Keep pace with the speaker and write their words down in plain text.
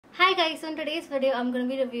Hi guys, so in today's video I'm going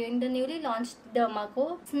to be reviewing the newly launched Derma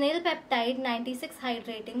Snail Peptide 96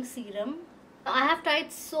 Hydrating Serum. I have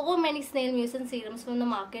tried so many snail mucin serums from the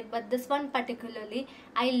market, but this one particularly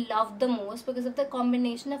I love the most because of the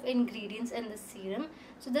combination of ingredients in this serum.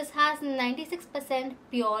 So this has 96%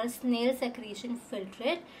 pure snail secretion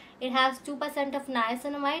filtrate. It has 2% of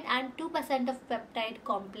niacinamide and 2% of peptide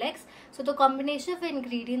complex. So the combination of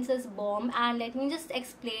ingredients is bomb, and let me just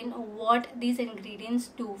explain what these ingredients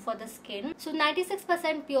do for the skin. So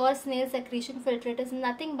 96% pure snail secretion filtrate is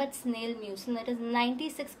nothing but snail mucin. It is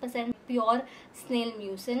 96% pure snail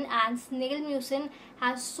mucin, and snail mucin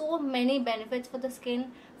has so many benefits for the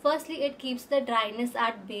skin. Firstly, it keeps the dryness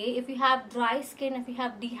at bay. If you have dry skin, if you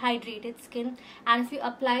have dehydrated skin, and if you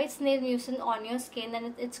apply snail mucin on your skin,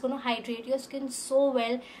 then it's going to hydrate your skin so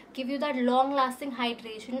well, give you that long lasting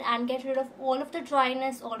hydration and get rid of all of the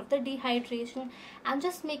dryness, all of the dehydration, and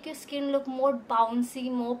just make your skin look more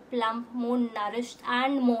bouncy, more plump, more nourished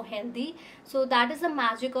and more healthy. So that is the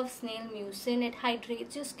magic of snail mucin. It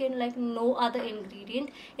hydrates your skin like no other ingredient.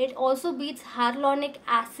 It also beats hyaluronic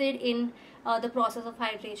acid in the process of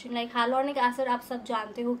hydration. Like hyaluronic acid आप सब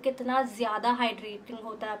जानते हो कितना ज़्यादा hydrating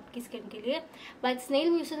होता है आपकी skin के लिए, बट स्नेल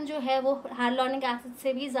म्यूसिन जो है वो hyaluronic acid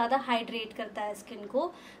से भी ज़्यादा हाइड्रेट करता है स्किन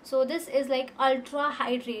को. So this is like ultra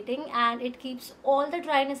hydrating and it keeps all the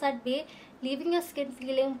dryness at bay, leaving your skin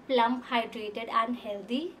feeling plump, hydrated and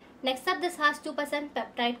healthy. Next up, this has 2%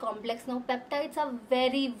 peptide complex. Now peptides are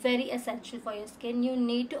very essential for your skin. You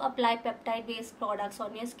need to apply peptide based products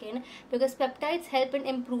on your skin because peptides help in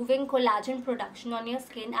improving collagen production on your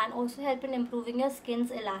skin and also help in improving your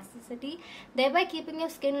skin's elasticity, thereby keeping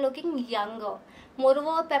your skin looking younger.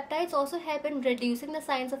 Moreover, peptides also help in reducing the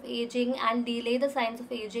signs of aging and delay the signs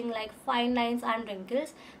of aging like fine lines and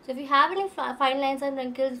wrinkles. So if you have any fine lines and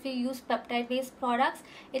wrinkles, if you use peptide based products,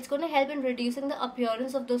 it's going to help in reducing the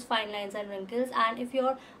appearance of those fine lines and wrinkles. And if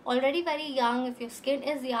you're already very young, if your skin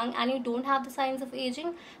is young and you don't have the signs of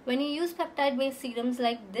aging, when you use peptide based serums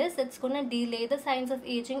like this, it's going to delay the signs of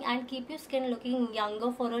aging and keep your skin looking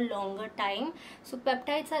younger for a longer time. So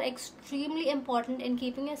peptides are extremely important in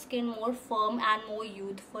keeping your skin more firm and more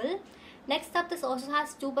youthful. Next up, this also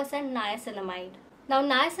has 2% niacinamide. Now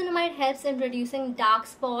niacinamide helps in reducing dark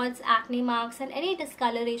spots, acne marks and any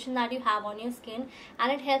discoloration that you have on your skin,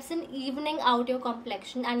 and it helps in evening out your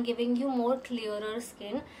complexion and giving you more clearer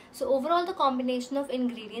skin. So overall, the combination of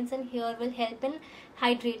ingredients in here will help in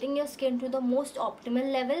hydrating your skin to the most optimal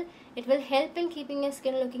level. It will help in keeping your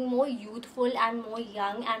skin looking more youthful and more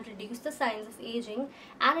young and reduce the signs of aging,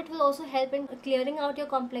 and it will also help in clearing out your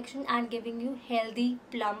complexion and giving you healthy,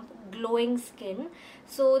 plump, glowing skin.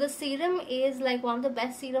 So the serum is like one of the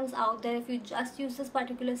best serums out there. If you just use this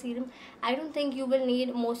particular serum, I don't think you will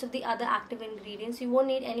need most of the other active ingredients. You won't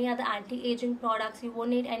need any other anti-aging products, you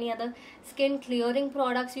won't need any other skin clearing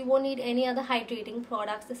products, you won't need any other hydrating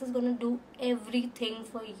products. This is going to do everything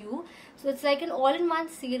for you. So it's like an all-in-one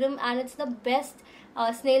serum, and it's the best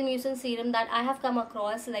snail mucin serum that I have come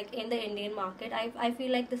across like in the Indian market. I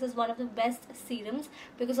feel like this is one of the best serums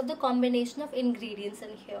because of the combination of ingredients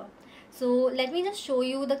in here. So let me just show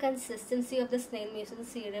you the consistency of the snail mucin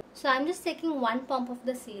serum. So I'm just taking one pump of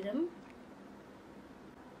the serum.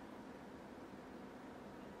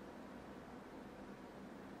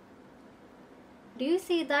 Do you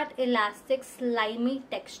see that elastic slimy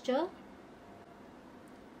texture?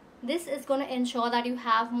 This is going to ensure that you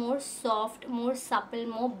have more soft, more supple,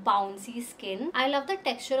 more bouncy skin. I love the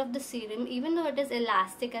texture of the serum. Even though it is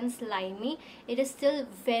elastic and slimy, it is still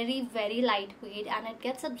very lightweight and it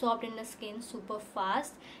gets absorbed in the skin super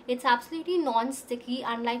fast. It's absolutely non-sticky,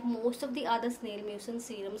 unlike most of the other snail mucin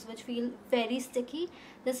serums which feel very sticky.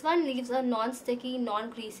 This one leaves a non-sticky,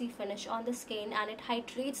 non-greasy finish on the skin, and it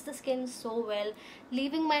hydrates the skin so well,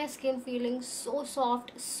 leaving my skin feeling so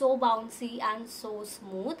soft, so bouncy and so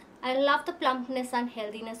smooth. I love the plumpness and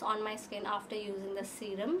healthiness on my skin after using the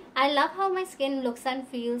serum. I love how my skin looks and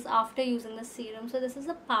feels after using the serum. So this is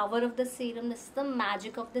the power of the serum, this is the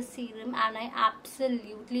magic of the serum, and I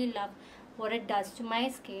absolutely love what it does to my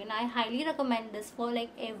skin. I highly recommend this for like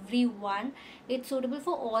everyone. It's suitable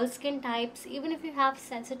for all skin types. Even if you have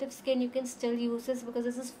sensitive skin, you can still use this because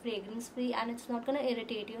this is fragrance free and it's not going to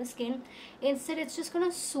irritate your skin. Instead, it's just going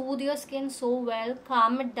to soothe your skin so well,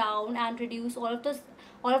 calm it down and reduce all of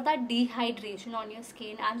that dehydration on your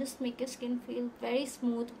skin and just make your skin feel very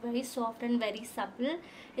smooth, very soft and very supple.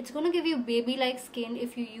 It's going to give you baby like skin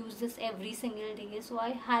if you use this every single day. So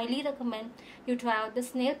I highly recommend you try out the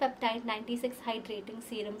Snail Peptide 96 Hydrating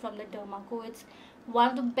Serum from the Derma. It's one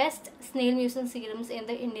of the best snail mucin serums in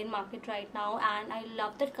the Indian market right now, and I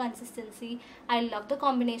love the consistency, I love the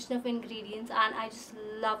combination of ingredients, and I just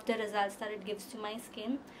love the results that it gives to my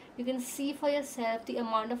skin. You can see for yourself the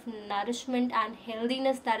amount of nourishment and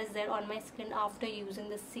healthiness that is there on my skin after using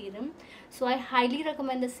this serum. So I highly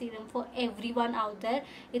recommend this serum for everyone out there.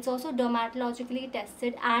 It's also dermatologically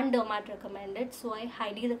tested and dermat recommended, so I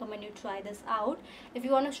highly recommend you try this out. If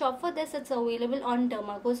you want to shop for this, it's available on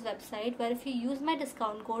Dermaco's website, where if you use my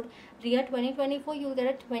discount code RIA2024, you'll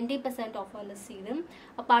get a 20% off on the serum.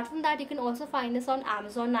 Apart from that, you can also find this on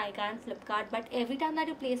Amazon, Nykaa and Flipkart, but every time that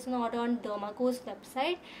you place an order on Dermaco's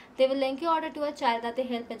website, they will link your order to a child that they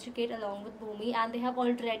help educate along with Bhumi, and they have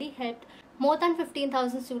already helped more than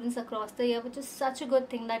 15,000 students across the year, which is such a good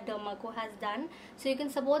thing that Dermaco has done. So you can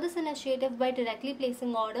support this initiative by directly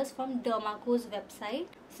placing orders from Dermaco's website.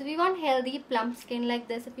 So if you want healthy, plump skin like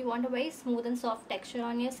this, if you want a very smooth and soft texture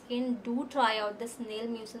on your skin, do try out this Snail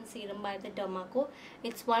Mucin Serum by the Dermaco.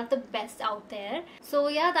 It's one of the best out there. So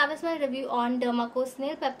yeah, that was my review on Dermaco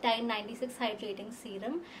Snail Peptide 96 Hydrating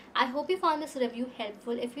Serum. I hope you found this review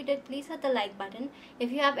helpful. If you did, please hit the like button.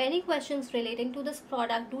 If you have any questions relating to this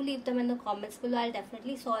product, do leave them in the comments below. I'll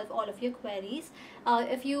definitely solve all of your queries.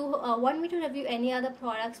 If you want me to review any other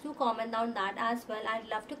products, do comment down that as well. I'd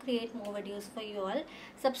love to create more videos for you all.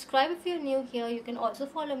 Subscribe if you're new here. You can also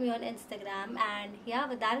follow me on Instagram. And yeah,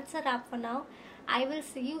 with that, it's a wrap for now. I will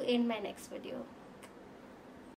see you in my next video.